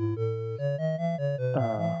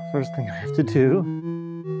 First thing I have to do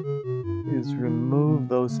is remove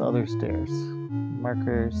those other stairs.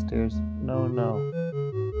 Marker stairs. No.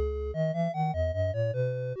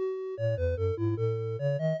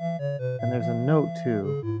 And there's a note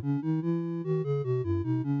too.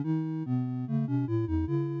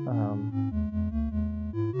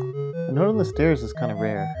 The note on the stairs is kind of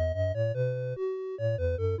rare.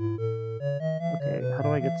 Okay, how do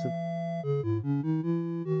I get to...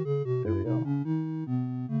 There we go.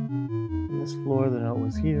 On this floor, the note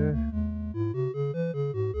was here.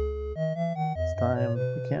 This time,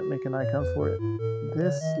 we can't make an icon for it.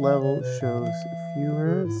 This level shows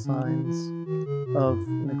fewer signs of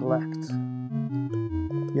neglect,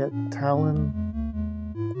 yet Talon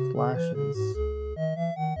flashes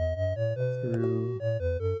through...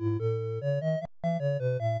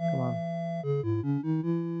 Come on.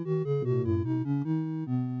 Through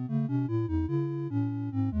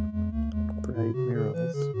bright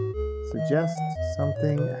murals. Suggest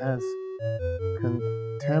something as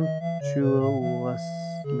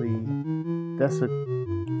contemptuously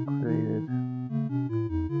desecrated.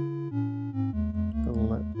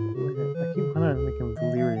 I keep wanting to make him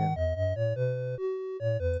Valerian.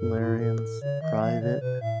 Valerian's private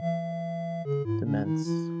dements.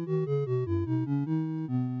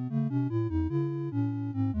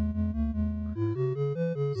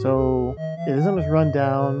 So It isn't as run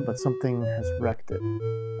down, but something has wrecked it,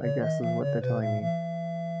 I guess is what they're telling me.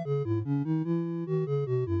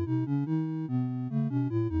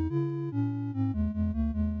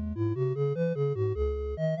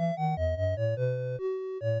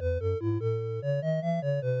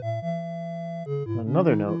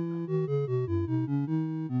 Another note.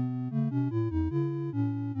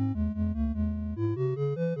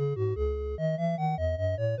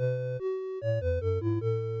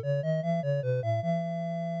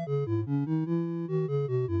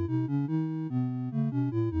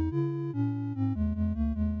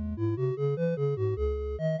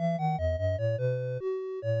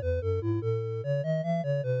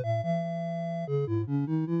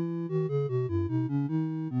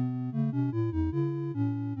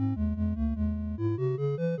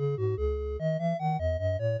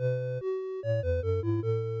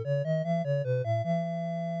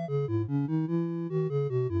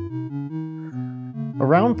 A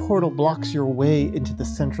round portal blocks your way into the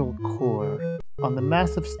central core. On the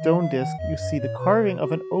massive stone disc, you see the carving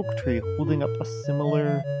of an oak tree holding a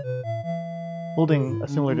similar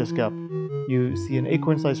disc up. You see an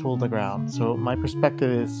acorn-sized hole in the ground. So my perspective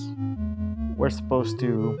is we're supposed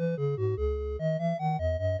to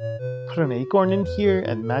put an acorn in here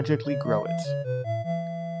and magically grow it.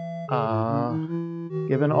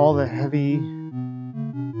 Given all the heavy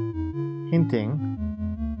hinting,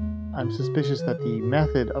 I'm suspicious that the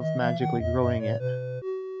method of magically growing it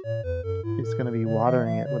is going to be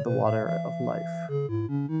watering it with the water of life.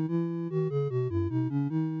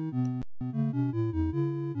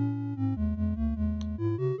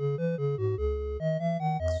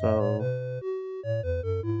 So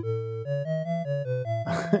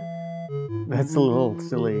that's a little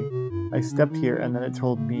silly. I stepped here and then it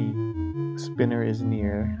told me spinner is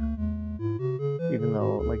near. Even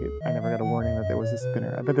though I never got a warning that there was a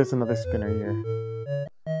spinner. I bet there's another spinner here.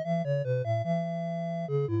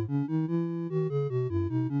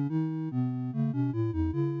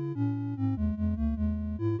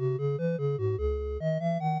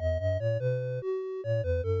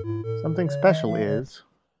 Something special is...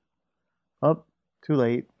 Oh, too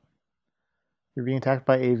late. You're being attacked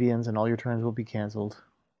by avians and all your turns will be cancelled.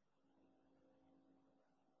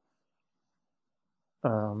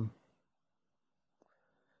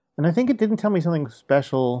 And I think it didn't tell me something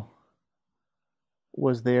special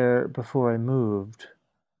was there before I moved,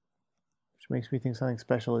 which makes me think something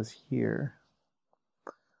special is here.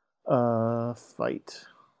 Fight.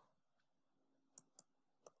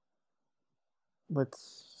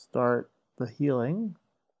 Let's start the healing.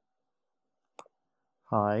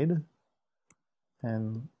 Hide.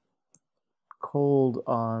 And cold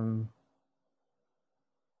on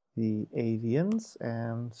the avians,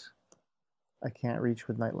 and I can't reach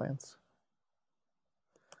with Night Lance.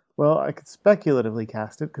 Well, I could speculatively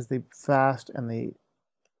cast it because they fast and they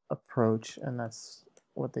approach, and that's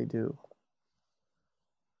what they do.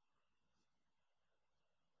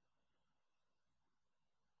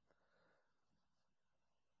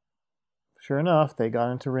 Sure enough, they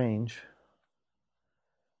got into range.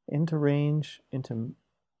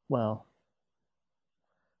 Well,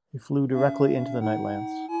 he flew directly into the Night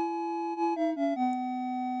Lance.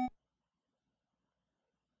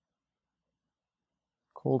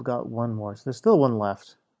 Cold got one more, so there's still one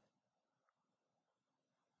left.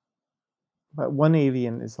 But one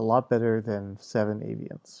avian is a lot better than 7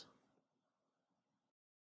 avians.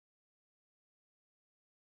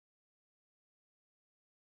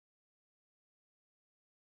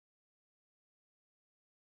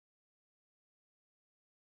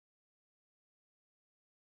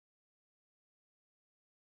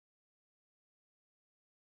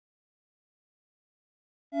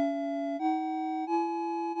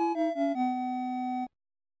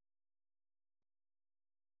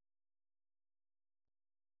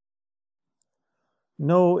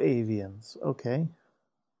 No avians. Okay.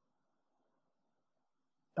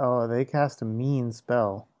 Oh, they cast a mean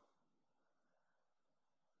spell.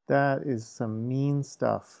 That is some mean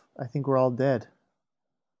stuff. I think we're all dead.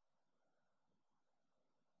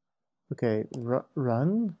 Okay,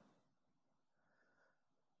 run.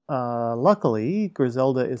 Luckily,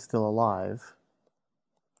 Griselda is still alive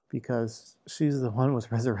because she's the one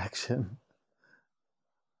with resurrection.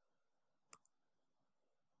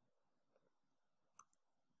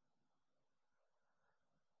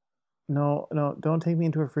 No, don't take me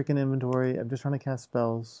into a freaking inventory. I'm just trying to cast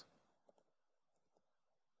spells.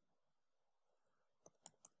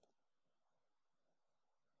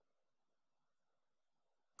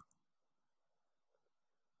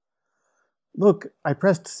 Look, I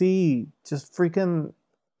pressed C. Just freaking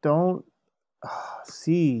don't...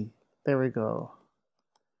 C. There we go.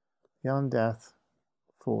 Beyond Death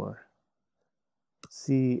 4.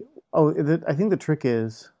 See, oh, I think the trick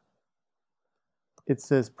is it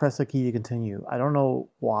says press a key to continue. I don't know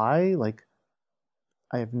why. Like,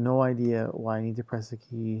 I have no idea why I need to press a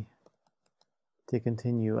key to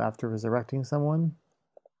continue after resurrecting someone.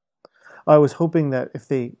 I was hoping that if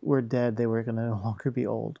they were dead, they were going to no longer be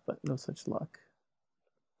old, but no such luck.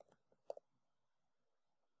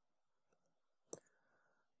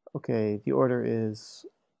 Okay, the order is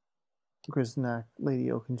Grisnak, Lady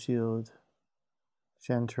Oakenshield,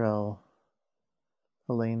 Chantrell,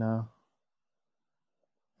 Helena,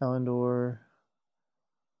 Elendor,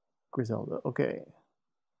 Griselda. Okay.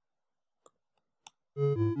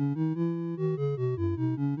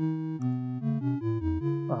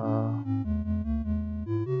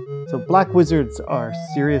 So black wizards are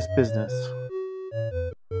serious business.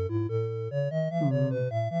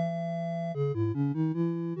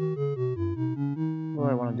 What do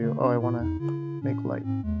I want to do? Oh, I want to make light.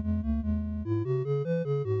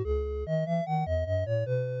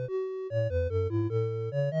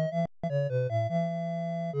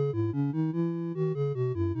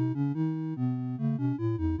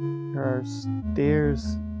 There are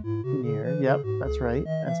stairs near. Yep, that's right.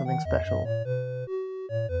 And something special.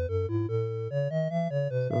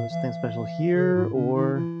 So there's something special here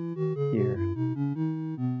or here.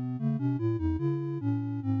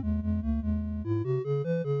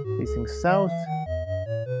 Facing south.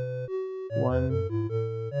 1,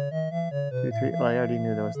 2, 3. Well, I already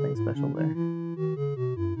knew there was something special there.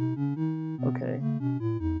 Okay.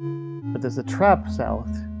 But there's a trap south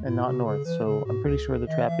and not north, so I'm pretty sure the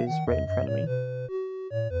trap is right in front of me.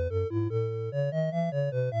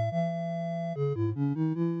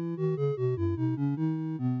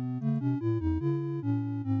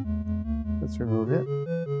 Let's remove it.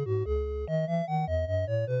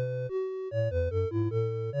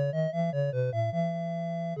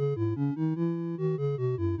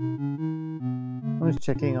 I'm just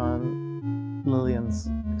checking on Lilien's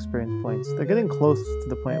experience points. They're getting close to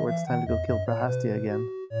the point where it's time to go kill Prahastia again.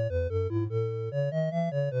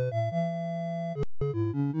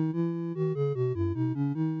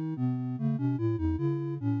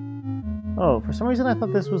 Oh, for some reason I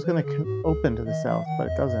thought this was going to open to the south, but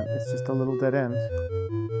it doesn't. It's just a little dead end.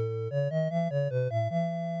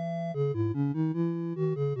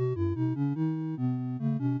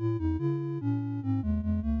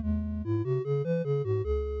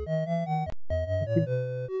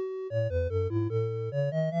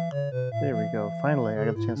 There we go. Finally, I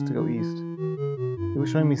got the chance to go east. It was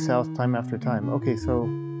showing me south time after time. Okay, so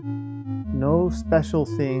no special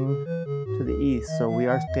thing to the east, so we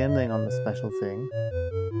are standing on the special thing.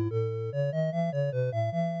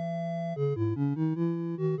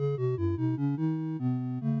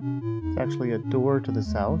 It's actually a door to the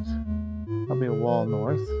south, probably a wall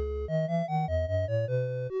north.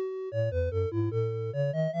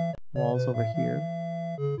 Walls over here.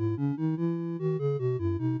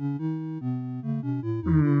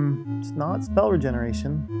 It's not spell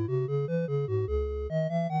regeneration.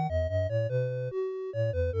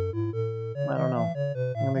 I don't know.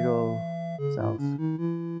 I'm gonna go south.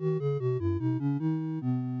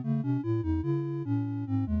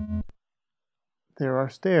 There are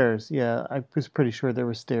stairs. Yeah, I was pretty sure there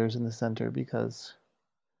were stairs in the center because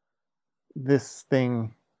this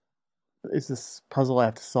thing is this puzzle I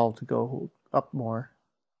have to solve to go up more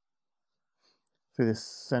through this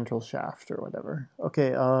central shaft or whatever.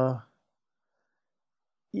 Okay,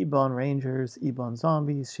 Ebon Rangers, Ebon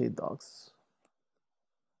Zombies, Shade Dogs.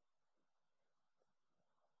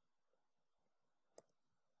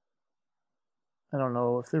 I don't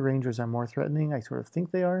know if the Rangers are more threatening. I sort of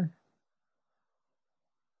think they are,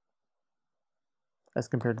 as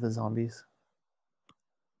compared to the zombies.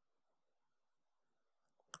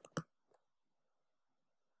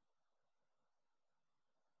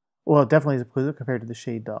 Well, definitely compared to the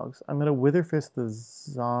Shade Dogs. I'm going to Wither Fist the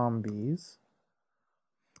zombies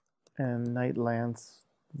and Night Lance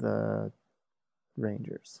the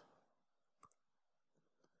Rangers.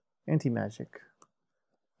 Anti-magic.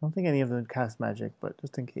 I don't think any of them cast magic, but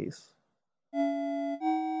just in case.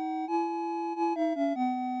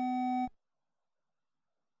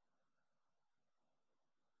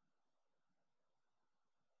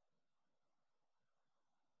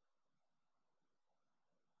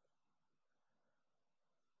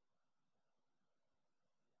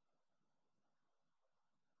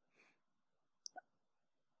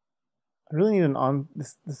 I really need an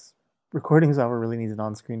this recording software really needs an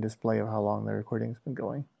on-screen display of how long the recording's been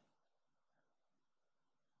going.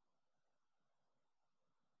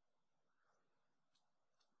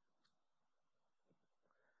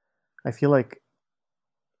 I feel like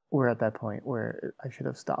we're at that point where I should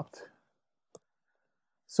have stopped.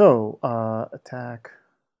 So, attack.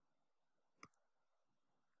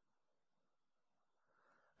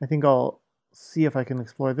 I think I'll see if I can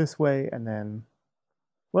explore this way and then...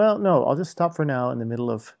 Well, no, I'll just stop for now in the middle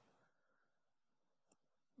of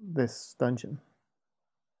this dungeon.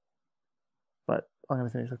 But I'm going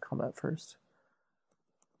to finish the combat first.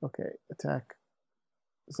 Okay, attack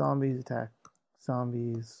zombies, attack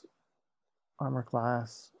zombies, armor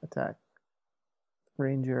class, attack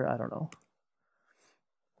ranger, I don't know.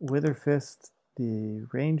 Wither fist, the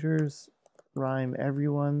rangers, rhyme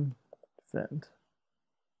everyone, defend.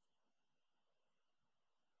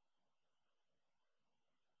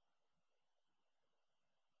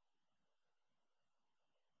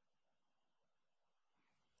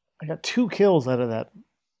 I got 2 kills out of that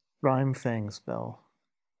rhyme fang spell.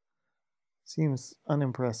 Seems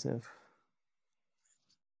unimpressive.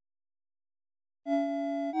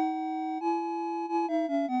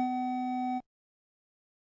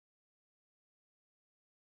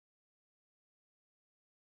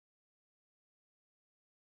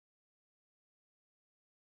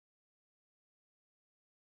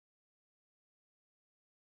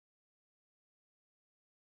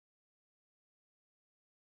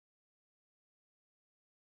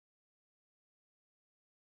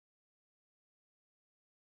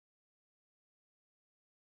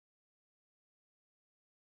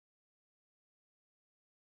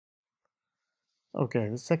 Okay,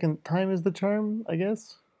 the second time is the charm, I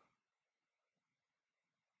guess.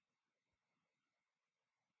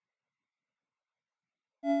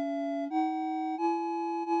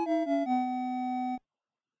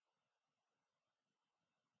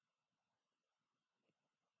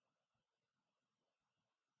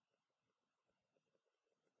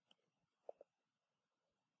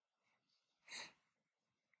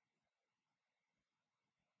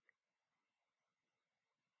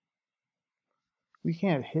 We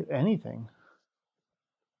can't hit anything.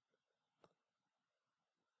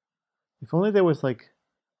 If only there was like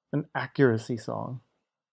an accuracy song.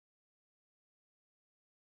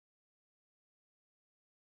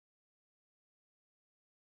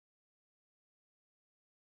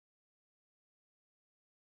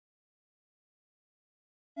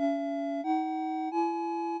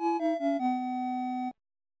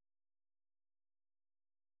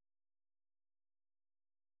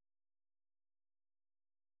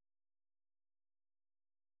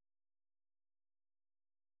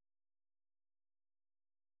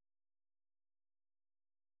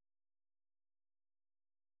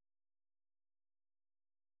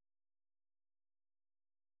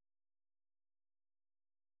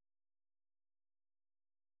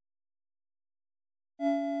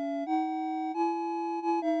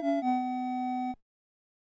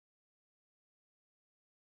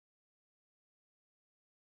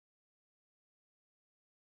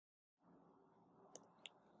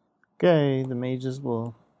 Okay, the mages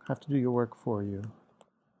will have to do your work for you.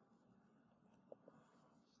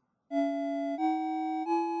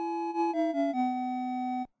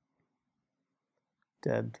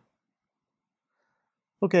 Dead.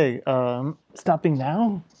 Okay, stopping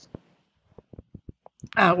now?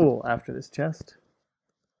 Oh, after this chest.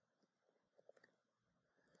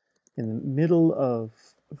 In the middle of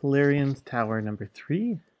Valerian's tower number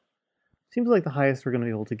 3. Seems like the highest we're going to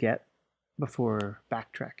be able to get before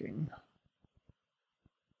backtracking.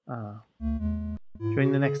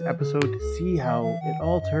 Join the next episode to see how it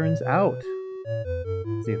all turns out.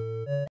 See you.